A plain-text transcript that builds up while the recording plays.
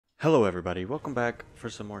Hello everybody, welcome back for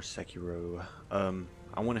some more Sekiro.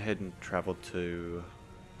 I went ahead and traveled to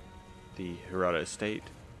the Hirata Estate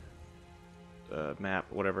map,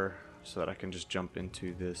 whatever, so that I can just jump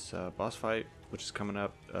into this boss fight, which is coming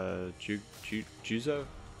up, Juzo?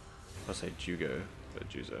 I'll say Jugo, but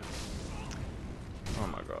Juzo. Oh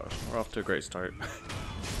my gosh, we're off to a great start.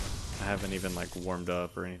 I haven't even like warmed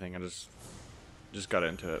up or anything, I just got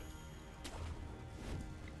into it.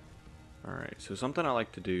 Alright, so something I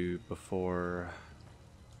like to do before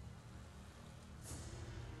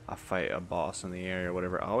I fight a boss in the area or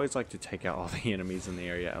whatever, I always like to take out all the enemies in the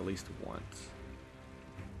area at least once.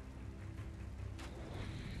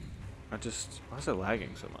 Why is it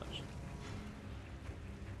lagging so much?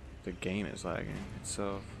 The game is lagging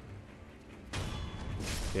itself.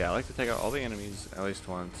 Yeah, I like to take out all the enemies at least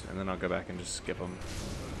once, and then I'll go back and just skip them.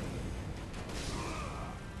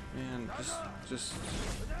 Man, just...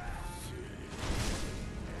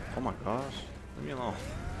 Oh my gosh, leave me alone.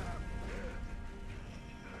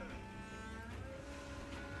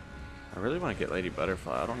 I really want to get Lady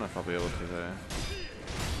Butterfly. I don't know if I'll be able to though.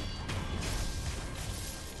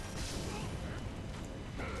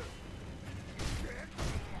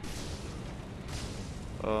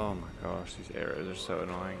 Oh my gosh, these arrows are so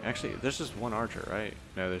annoying. Actually, there's just one archer, right?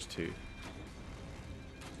 No, there's two.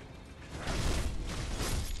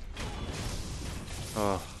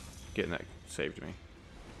 Oh, getting that saved me.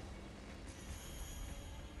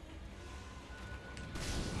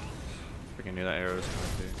 Freaking knew that arrow was coming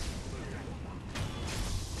too.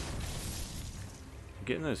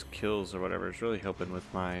 Getting those kills or whatever is really helping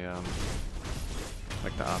with my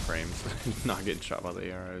like the op frames, not getting shot by the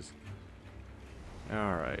arrows.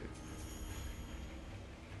 Alright.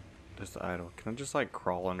 There's the idol. Can I just like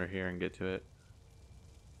crawl under here and get to it?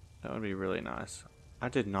 That would be really nice. I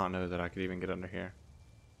did not know that I could even get under here.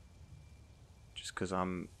 Just because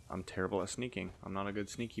I'm terrible at sneaking. I'm not a good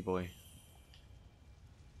sneaky boy.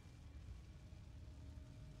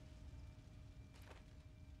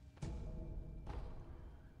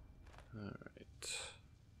 Alright.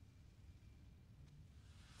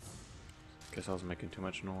 Guess I was making too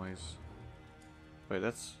much noise. Wait,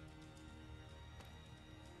 that's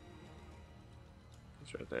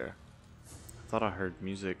right there. I thought I heard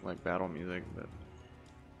music, like battle music, but...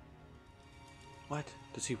 What?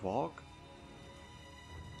 Does he walk?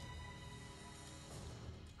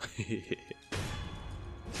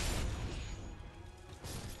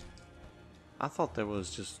 I thought there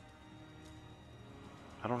was just...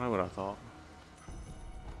 I don't know what I thought.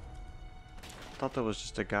 I thought there was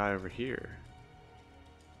just a guy over here.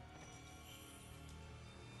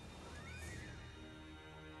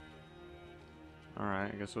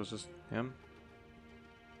 Alright, I guess it was just him.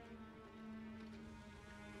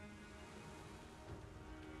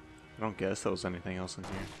 I don't guess there was anything else in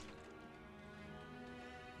here.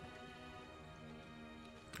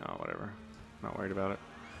 Oh, whatever. Not worried about it.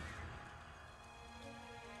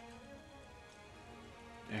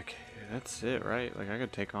 Okay, that's it, right? Like, I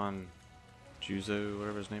could take on Juzo,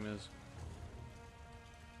 whatever his name is.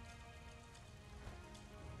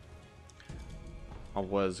 I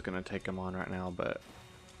was gonna take him on right now, but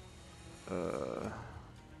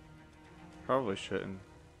probably shouldn't.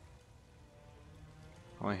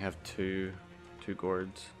 I only have two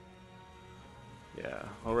gourds. Yeah,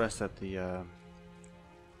 I'll rest at the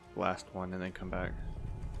last one and then come back.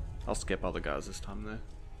 I'll skip all the guys this time though.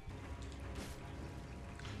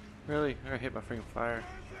 Really? I got hit by freaking fire.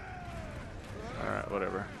 Alright,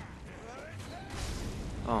 whatever.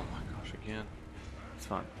 Oh my gosh, again. It's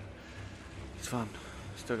fine. It's fun.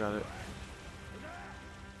 Still got it.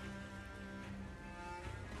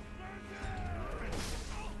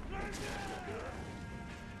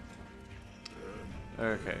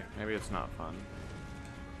 Okay, maybe it's not fun.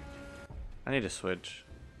 I need to switch.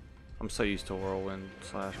 I'm so used to whirlwind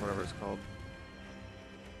slash whatever it's called.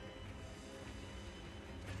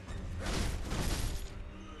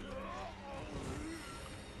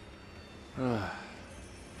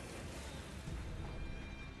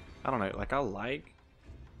 I don't know, like I like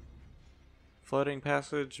floating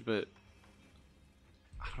passage, but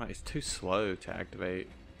I don't know, it's too slow to activate.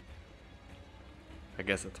 I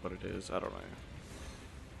guess that's what it is, I don't know.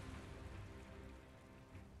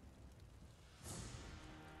 So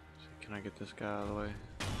can I get this guy out of the way?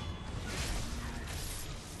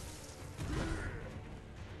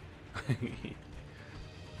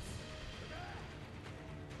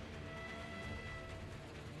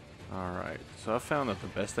 Alright, so I found that the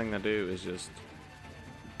best thing to do is just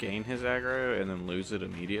gain his aggro and then lose it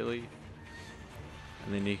immediately.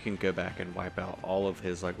 And then you can go back and wipe out all of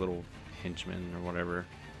his like little henchmen or whatever.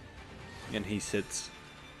 And he sits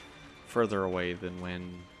further away than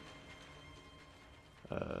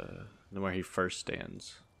where he first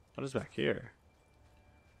stands. What is back here?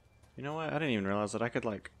 You know what? I didn't even realize that I could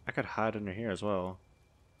hide under here as well.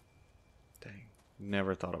 Dang,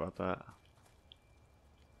 never thought about that.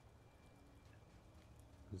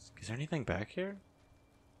 Is there anything back here?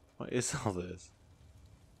 What is all this?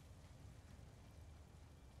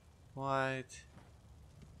 What?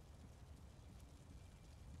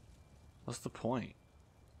 What's the point?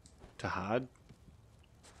 To hide?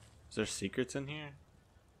 Is there secrets in here?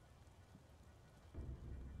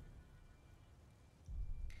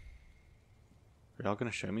 Are y'all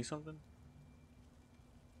gonna show me something?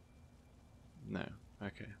 No.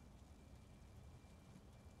 Okay.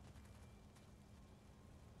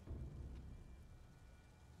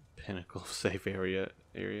 Pinnacle safe area,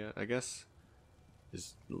 I guess,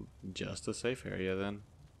 is just a safe area then.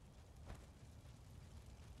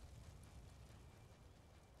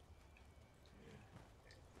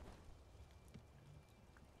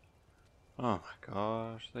 Oh my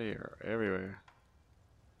gosh, they are everywhere.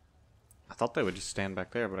 I thought they would just stand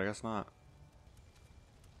back there, but I guess not.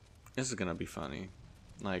 This is gonna be funny.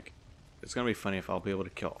 Like, it's gonna be funny if I'll be able to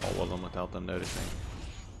kill all of them without them noticing.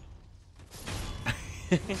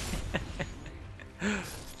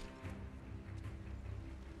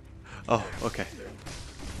 Oh, okay.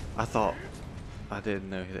 I thought I didn't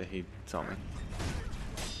know that he saw me.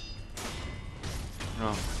 Oh my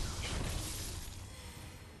gosh.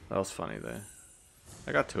 That was funny though.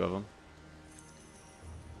 I got 2 of them.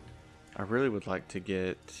 I really would like to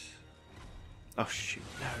get... Oh shoot,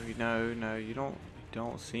 no, you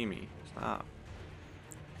don't see me. Stop.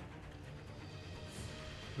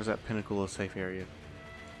 Where's that pinnacle of safe area?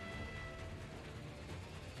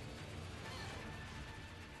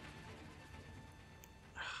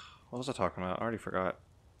 What was I talking about? I already forgot.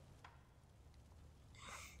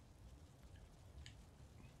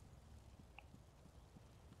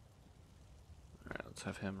 Alright, let's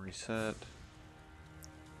have him reset.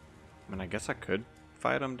 I mean, I guess I could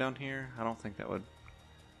fight him down here. I don't think that would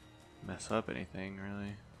mess up anything,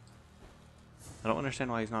 really. I don't understand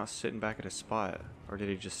why he's not sitting back at his spot. Or did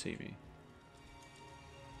he just see me?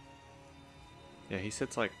 Yeah, he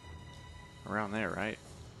sits like around there, right?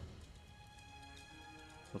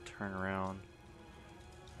 He'll turn around.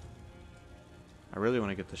 I really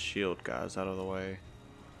want to get the shield guys out of the way.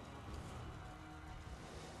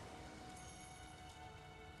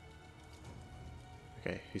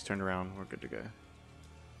 Okay, he's turned around. We're good to go.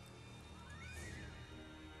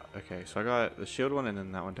 Okay, so I got the shield one and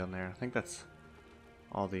then that one down there. I think that's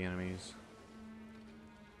all the enemies.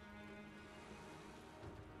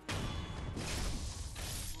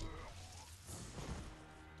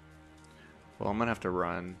 Well, I'm gonna have to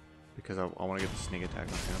run because I want to get the sneak attack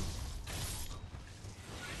on him.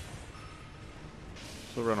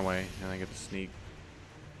 So run away and then get the sneak.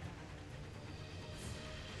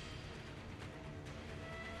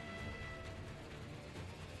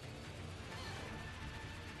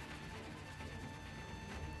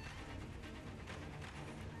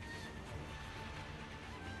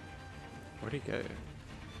 Where'd he go?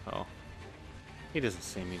 Oh. He doesn't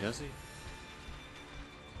see me, does he?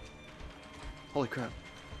 Holy crap.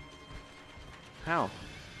 How?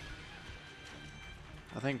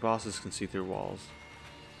 I think bosses can see through walls.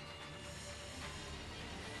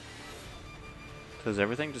 Does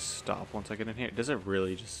everything just stop once I get in here? Does it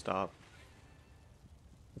really just stop?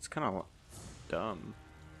 It's kind of dumb.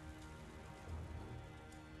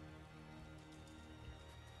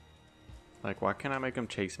 Like, why can't I make him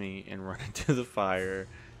chase me and run into the fire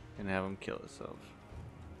and have him kill himself?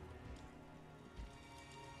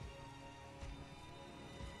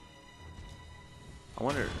 I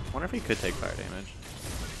wonder if he could take fire damage.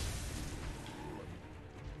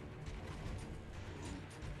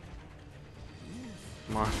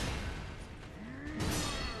 Come on.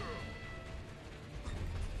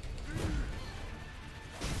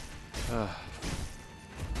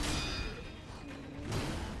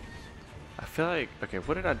 I feel like, okay,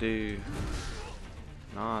 what did I do?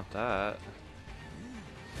 Not that.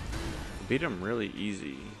 I beat him really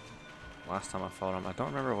easy last time I fought him. I don't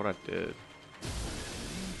remember what I did.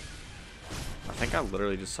 I think I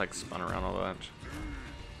literally just like spun around a bunch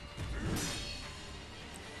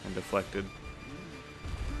and deflected.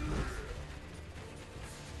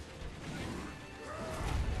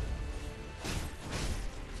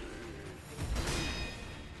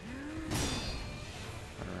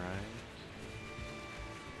 Alright.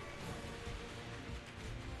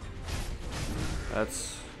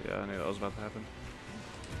 That's, yeah, I knew that was about to happen.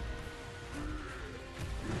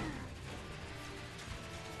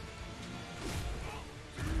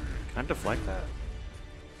 Can I deflect that?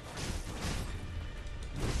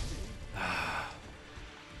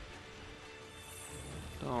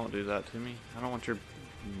 Don't do that to me. I don't want your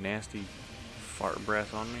nasty fart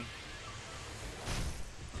breath on me.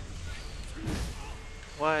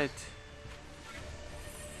 What?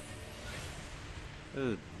 This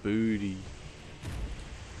is booty.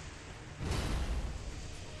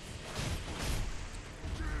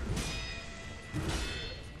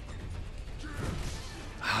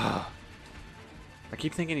 I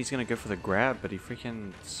keep thinking he's gonna go for the grab, but he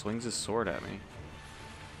freaking swings his sword at me.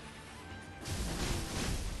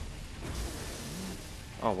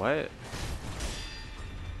 Oh, what?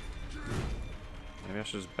 Maybe I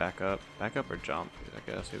should just back up. Back up or jump, I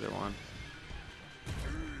guess, either one.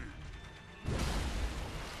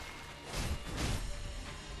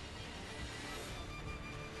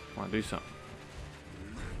 I want to do something.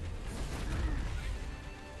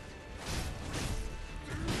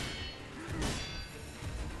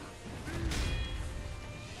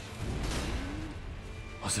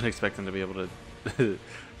 Wasn't expecting to be able to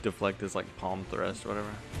deflect this like palm thrust or whatever.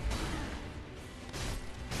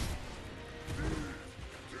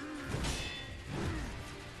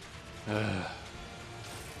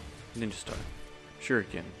 Ninja star.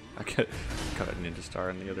 Shuriken. I got a ninja star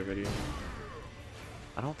in the other video.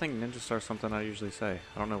 I don't think ninja star is something I usually say.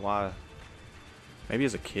 I don't know why. Maybe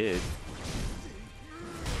as a kid.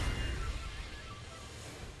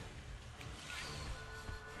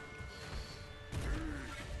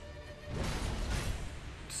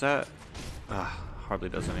 Does that hardly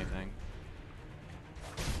does anything.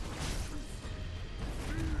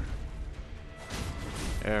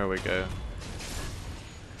 There we go.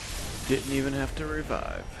 Didn't even have to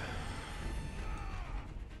revive.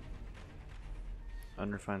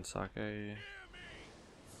 Unrefined sake.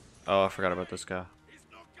 Oh, I forgot about this guy.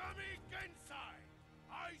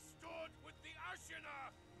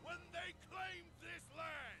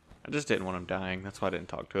 I just didn't want him dying. That's why I didn't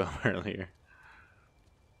talk to him earlier.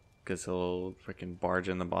 Because he'll freaking barge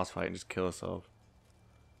in the boss fight and just kill himself.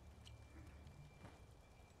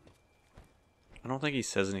 I don't think he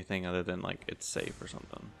says anything other than like it's safe or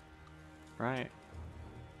something. Right?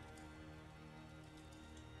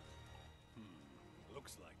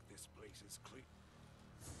 Looks like this place is clean.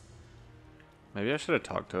 Maybe I should have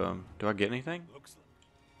talked to him. Do I get anything? Looks like.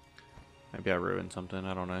 Maybe I ruined something.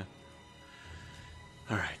 I don't know.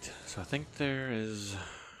 Alright, so I think there is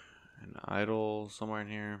an idol somewhere in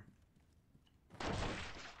here.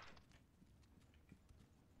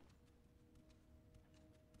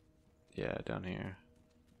 Yeah, down here.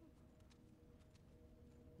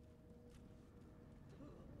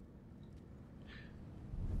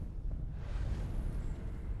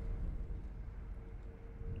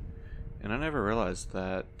 And I never realized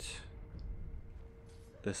that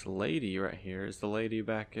this lady right here is the lady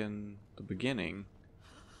back in the beginning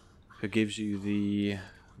who gives you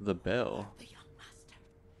the bell. The young master,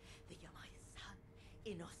 the young son,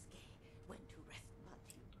 Inosuke, went to rest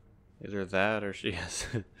but Either that or she has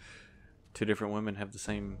two different women have the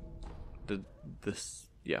same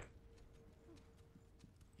yeah.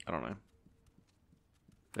 I don't know.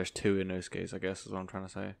 There's two Inosuke's, I guess is what I'm trying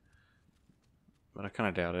to say. But I kind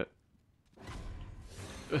of doubt it.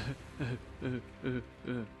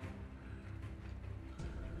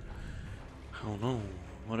 Oh no.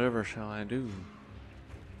 Whatever shall I do?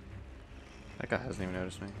 That guy hasn't even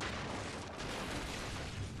noticed me.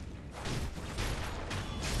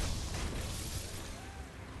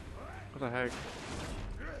 What the heck?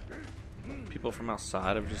 People from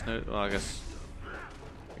outside have just noticed. Well, I guess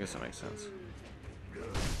that makes sense.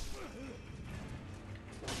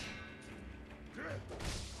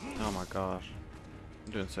 Oh my gosh.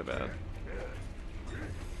 I'm doing so bad.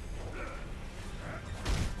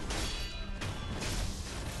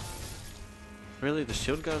 Really? The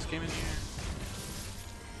shield guys came in here?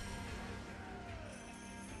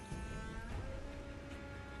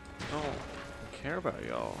 I don't care about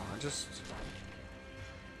y'all. I'm just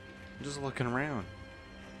looking around.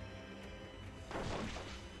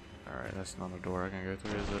 Alright, that's not a door I can go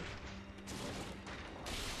through, is it?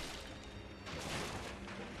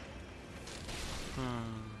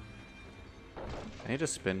 I need to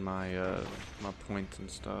spend my my points and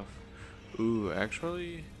stuff. Ooh,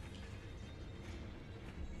 actually,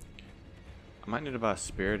 I might need to buy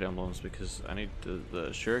spirit emblems because I need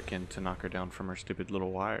the shuriken to knock her down from her stupid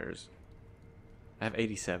little wires. I have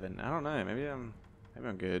 87. I don't know. Maybe I'm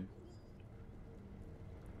good.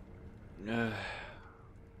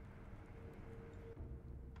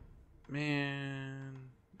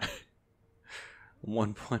 Man,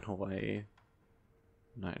 1 point away.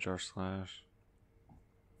 Nightjar slash.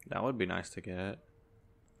 That would be nice to get.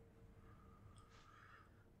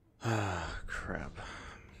 Ah, crap.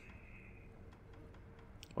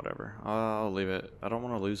 Whatever. I'll leave it. I don't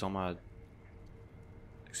want to lose all my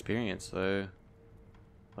experience though.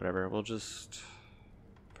 Whatever. We'll just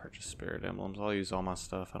purchase spirit emblems. I'll use all my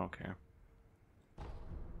stuff. I don't care.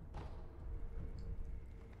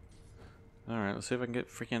 Alright, let's see if I can get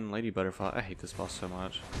freaking Lady Butterfly. I hate this boss so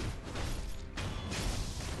much.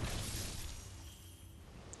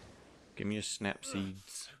 Give me your snap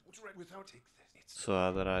seeds. What's right without take this?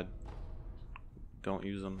 So that I don't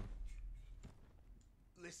use them.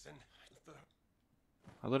 Listen.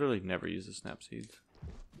 I literally never use the snap seeds.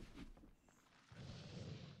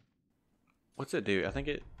 What's it do? I think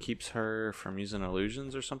it keeps her from using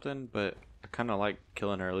illusions or something, but I kind of like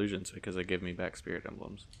killing her illusions because they give me back spirit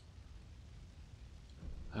emblems.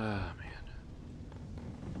 Ah, man.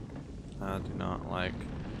 I do not like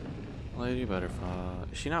Lady Butterfly.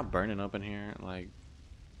 Is she not burning up in here? Like,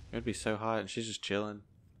 it would be so hot and she's just chilling.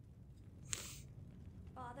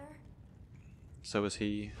 Father? So is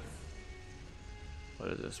he.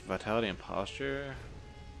 What is this? Vitality and posture?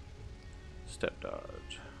 Step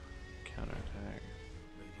dodge. Counterattack.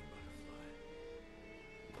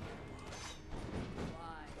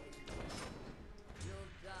 Why? You'll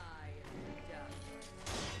die in death.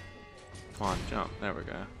 Come on, jump. There we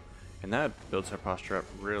go. And that builds her posture up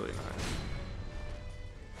really nice.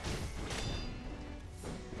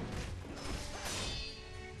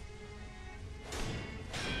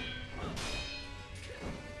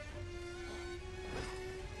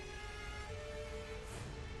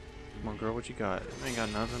 Come on, girl, what you got? You ain't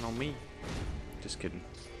got nothing on me. Just kidding.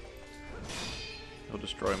 He'll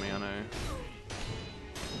destroy me, I know.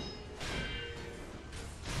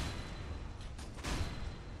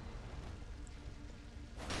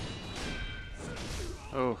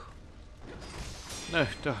 Oh. No,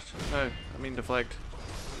 don't. No. I mean deflect.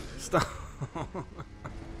 Stop.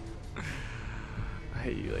 I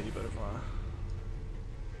hate you, Lady Butterfly.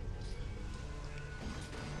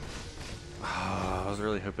 I was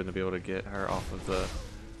really hoping to be able to get her off of the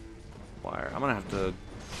wire. I'm gonna have to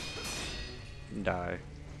die.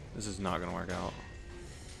 This is not gonna work out.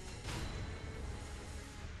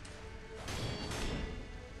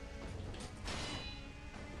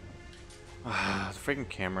 The freaking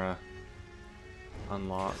camera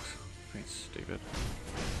unlocked. That's stupid.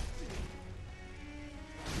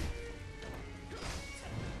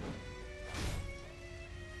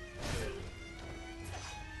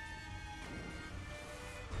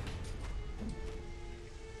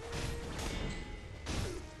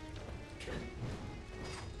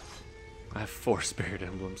 I have 4 spirit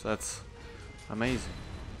emblems. That's amazing.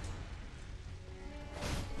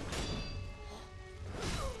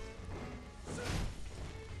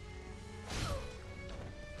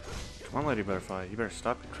 Come on, Lady Butterfly. You better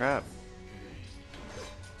stop your crap.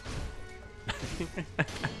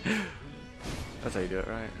 That's how you do it,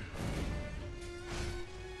 right?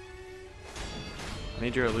 I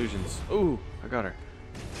need your illusions. Ooh, I got her.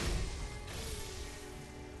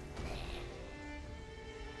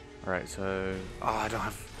 Alright, so... Oh, I don't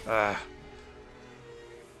have... I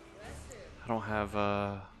don't have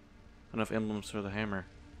enough emblems for the hammer.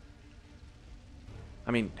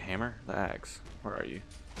 I mean, hammer? The axe. Where are you?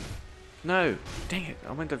 No! Dang it!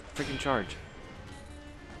 I went to freaking charge.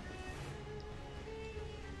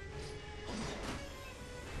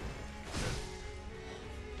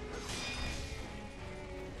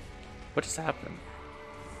 What just happened?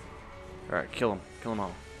 Alright, kill him. Kill them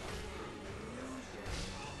all.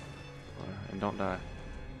 And don't die.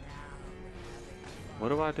 What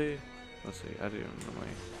do I do? Let's see. I do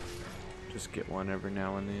normally just get one every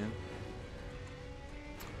now and then.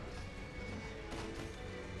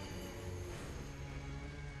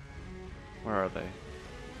 Where are they?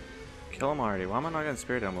 Kill them already. Why am I not getting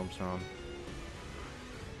spirit emblems from them?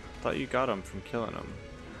 I thought you got them from killing them.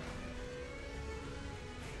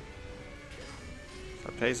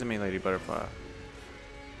 Stop chasing me, Lady Butterfly.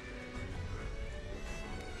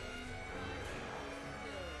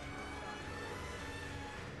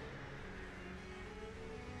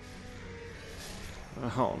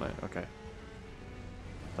 Oh no, okay.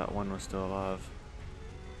 That one was still alive.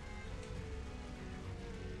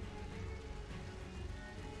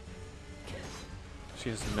 She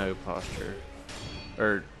has no posture.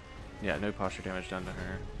 Or, yeah, no posture damage done to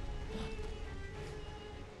her.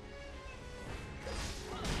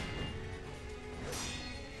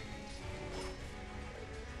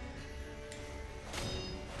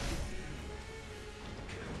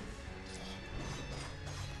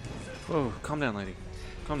 Whoa, calm down, lady.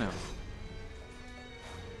 Calm down.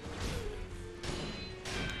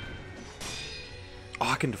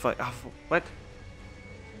 I can deflect. Oh, what?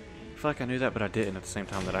 I feel like I knew that, but I didn't at the same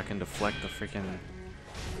time that I can deflect the freaking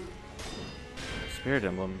spirit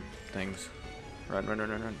emblem things. Run, run, run,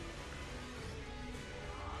 run, run.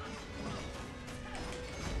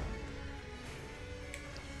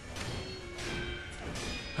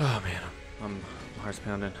 Oh man, my heart's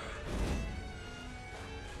pounding.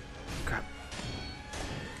 Crap.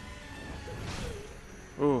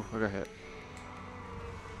 Ooh, I got hit.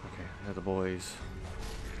 Okay, they're the boys.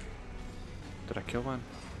 Did I kill one?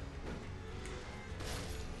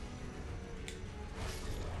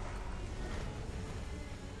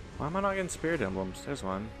 Why am I not getting spirit emblems? There's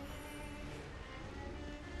one.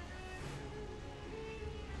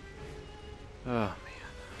 Oh man.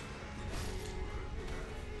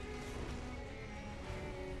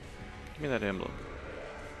 Give me that emblem.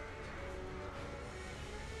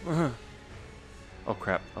 Oh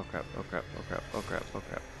crap, oh crap, oh crap, oh crap, oh crap, oh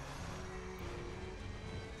crap.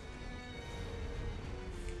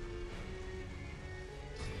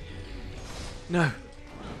 No!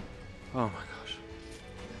 Oh my gosh.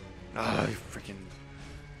 Ah, you freaking...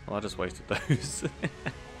 Well, I just wasted those.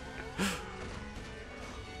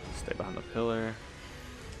 Stay behind the pillar.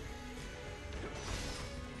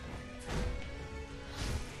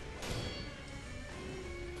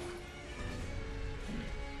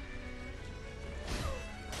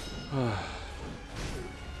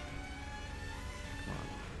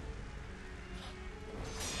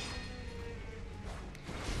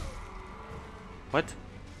 What?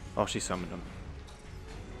 Oh, she summoned him.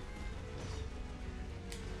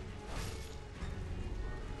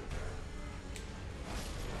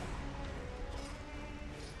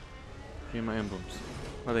 Give me my emblems.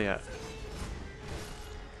 Where are they at?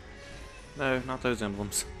 No, not those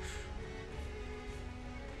emblems.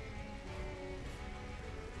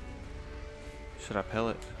 Should I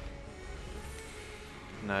pellet?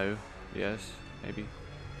 No. Yes. Maybe.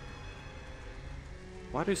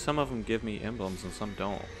 Why do some of them give me emblems and some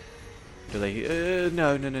don't? Do they...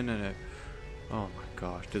 no, no, no, no, no. Oh my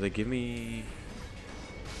gosh. Do they give me...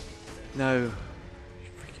 No. You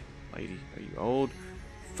freaking lady. Are you old?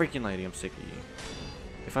 Freaking lady, I'm sick of you.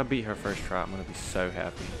 If I beat her first try, I'm gonna be so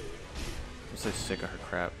happy. I'm so sick of her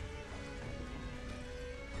crap.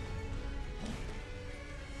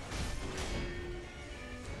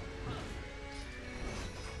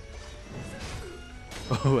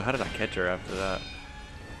 Oh, how did I catch her after that?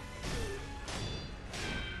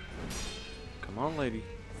 Come on, lady.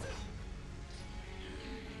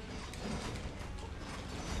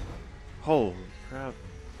 Holy crap.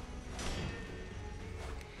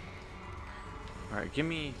 Alright,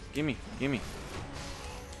 gimme.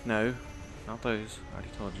 No, not those. I already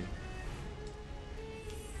told you.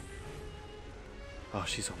 Oh,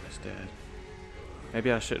 she's almost dead.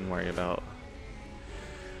 Maybe I shouldn't worry about...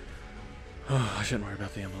 Oh, I shouldn't worry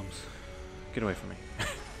about the emblems. Get away from me.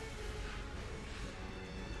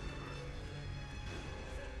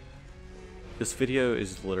 This video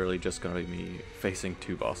is literally just gonna be me facing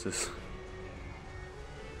two bosses.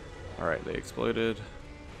 Alright, they exploded.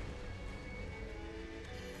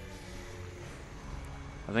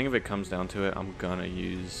 I think if it comes down to it, I'm gonna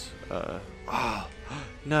use, oh,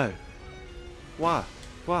 no. Why?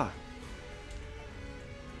 Why?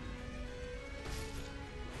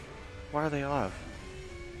 Why are they alive?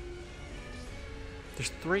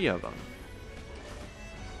 There's 3 of them.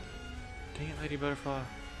 Dang it, Lady Butterfly.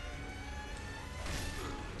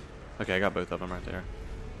 Okay, I got both of them right there.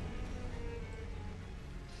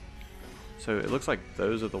 So it looks like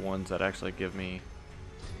those are the ones that actually give me...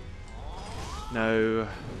 No.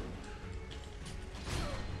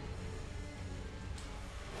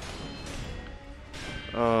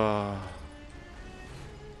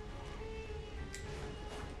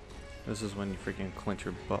 This is when you freaking clench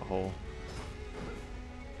your butthole.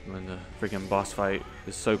 When the freaking boss fight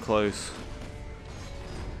is so close.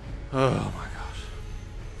 Oh my gosh.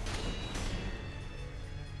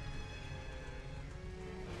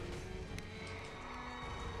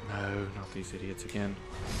 No, not these idiots again.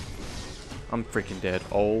 I'm freaking dead.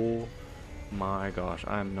 Oh my gosh,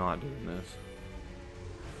 I'm not doing this.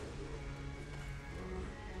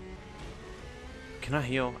 Can I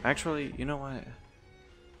heal? Actually, you know what?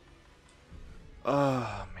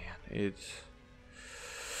 Oh man, it's...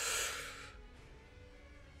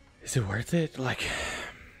 Is it worth it? Like...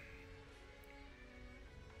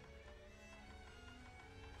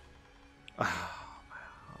 Oh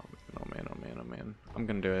man, oh man, oh man. I'm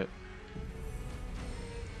gonna do it.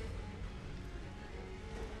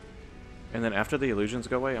 And then after the illusions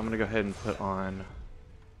go away, I'm gonna go ahead and put on...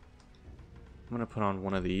 I'm gonna put on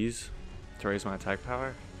one of these to raise my attack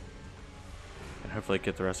power. And hopefully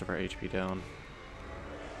get the rest of our HP down.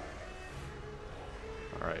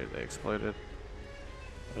 Alright, they exploded.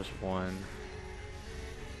 There's one.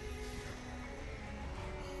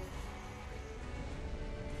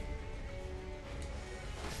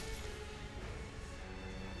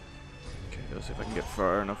 Okay, let's see if I can get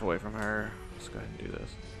far enough away from her. Let's go ahead and do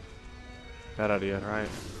this. Bad idea, right?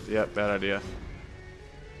 Yep, bad idea.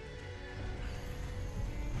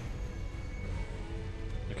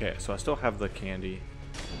 Okay, so I still have the candy.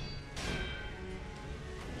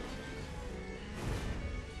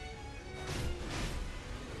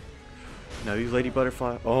 No, you lady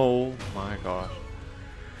butterfly. Oh my gosh.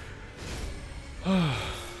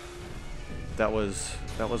 That was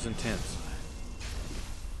intense.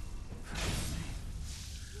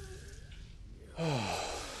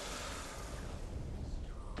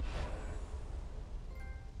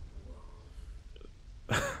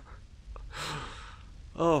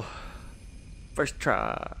 Oh, first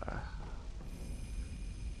try.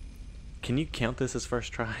 Can you count this as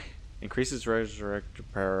first try? Increases resurrector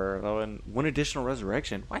power. Oh, and one additional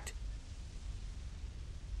resurrection. What?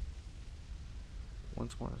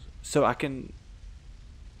 Once more. So I can.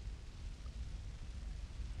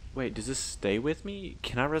 Wait, does this stay with me?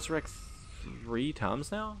 Can I resurrect 3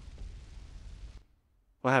 times now?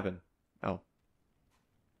 What happened? Oh.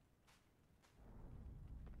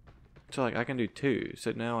 So like I can do 2.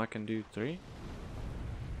 So now I can do 3?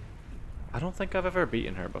 I don't think I've ever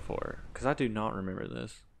beaten her before, because I do not remember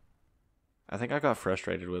this. I think I got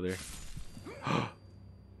frustrated with her.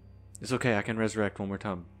 It's okay, I can resurrect one more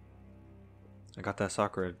time. I got that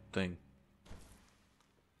Sakura thing.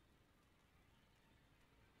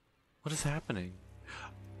 What is happening?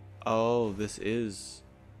 Oh, this is...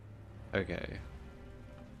 Okay.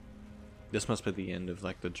 This must be the end of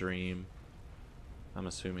like the dream, I'm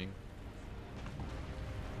assuming.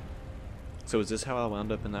 So is this how I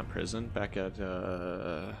wound up in that prison back at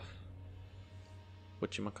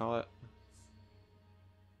whatchamacallit?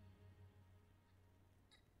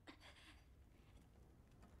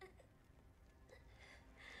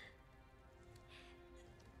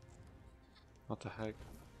 What the heck?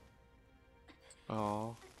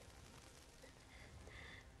 Oh.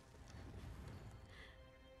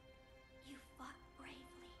 You fought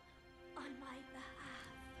bravely on my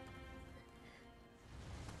behalf.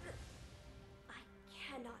 I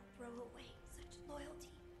cannot throw away such loyalty.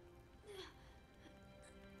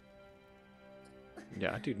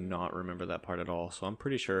 Yeah, I do not remember that part at all, so I'm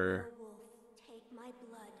pretty sure. Wolf, take my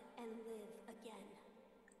blood and live again.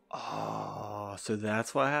 Oh, so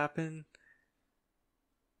that's what happened?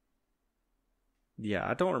 Yeah,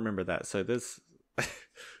 I don't remember that. So this,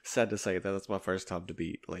 sad to say, that's my first time to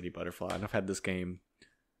beat Lady Butterfly, and I've had this game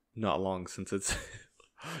not long since it's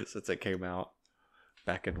since it came out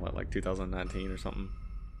back in what, like 2019 or something.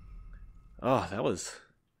 Oh, that was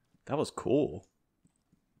cool.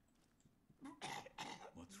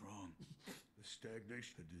 What's wrong? The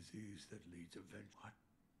stagnation, the disease that leads eventually.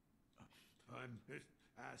 What? I'm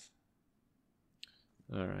asked.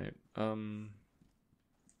 All right.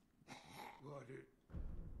 What it?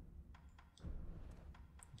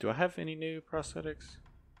 Do I have any new prosthetics?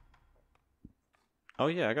 Oh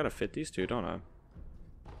yeah, I gotta fit these two, don't I?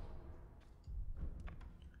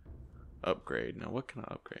 Upgrade. Now what can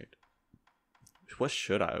I upgrade? What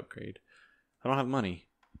should I upgrade? I don't have money.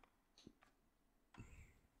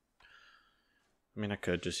 I mean, I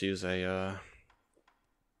could just use a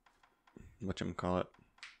whatchamacallit.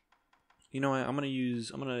 You know what? I'm gonna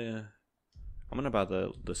buy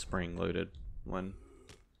the spring loaded one.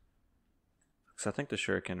 Cause I think the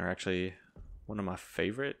shuriken are actually one of my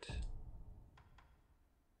favorite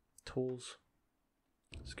tools.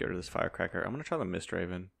 Let's get rid of this firecracker. I'm gonna try the mist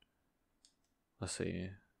raven. Let's see.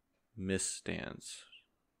 Mist stance.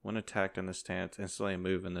 When attacked in the stance, instantly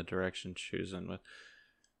move in the direction chosen with.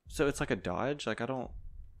 So it's like a dodge? Like I don't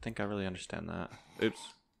think I really understand that. Oops.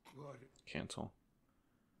 Cancel.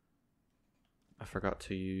 I forgot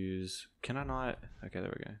to use. Can I not? Okay,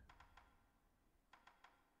 there we go.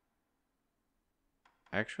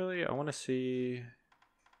 Actually, I want to see.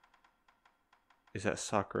 Is that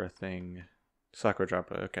Sakura thing? Sakura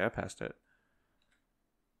dropper. Okay, I passed it.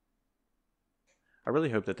 I really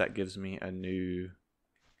hope that gives me a new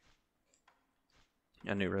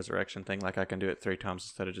resurrection thing. Like I can do it 3 times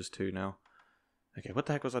instead of just 2 now. Okay, what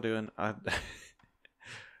the heck was I doing? I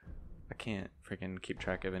can't freaking keep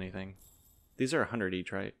track of anything. These are 100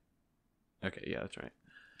 each, right? Okay, yeah, that's right.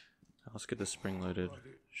 Let's get the spring-loaded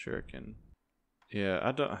shuriken. Yeah,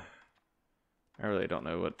 I really don't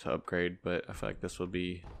know what to upgrade, but I feel like this would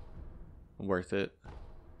be worth it.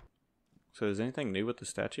 So is anything new with the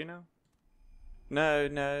statue now? No,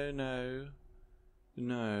 no, no.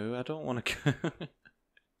 No, I don't want to go.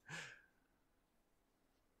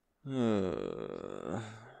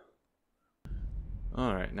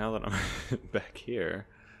 Alright, now that I'm back here,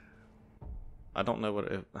 I don't know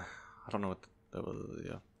what I don't know what that was.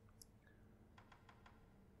 Yeah.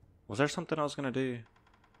 Was there something I was gonna do?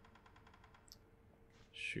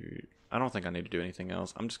 Shoot. I don't think I need to do anything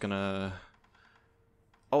else. I'm just gonna...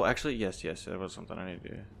 Oh, actually, yes, there was something I need to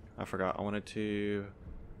do. I forgot. I wanted to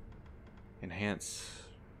enhance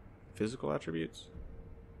physical attributes.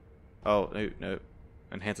 Oh, no.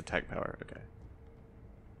 Enhance attack power. Okay.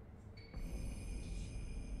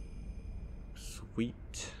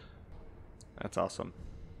 Sweet. That's awesome.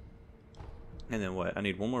 And then what? I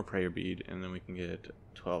need one more prayer bead, and then we can get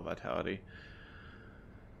 12 vitality.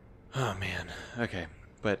 Oh, man. Okay.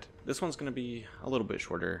 But this one's going to be a little bit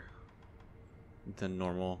shorter than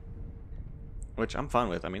normal, which I'm fine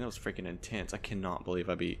with. I mean, that was freaking intense. I cannot believe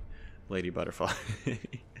I beat Lady Butterfly.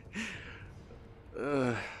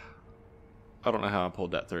 I don't know how I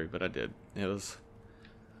pulled that through, but I did. It was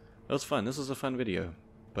fun. This was a fun video.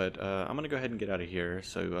 But I'm going to go ahead and get out of here.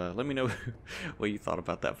 So let me know what you thought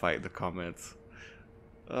about that fight in the comments.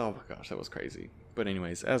 Oh my gosh, that was crazy. But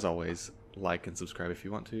anyways, as always, like and subscribe if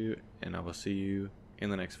you want to, and I will see you in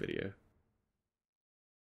the next video.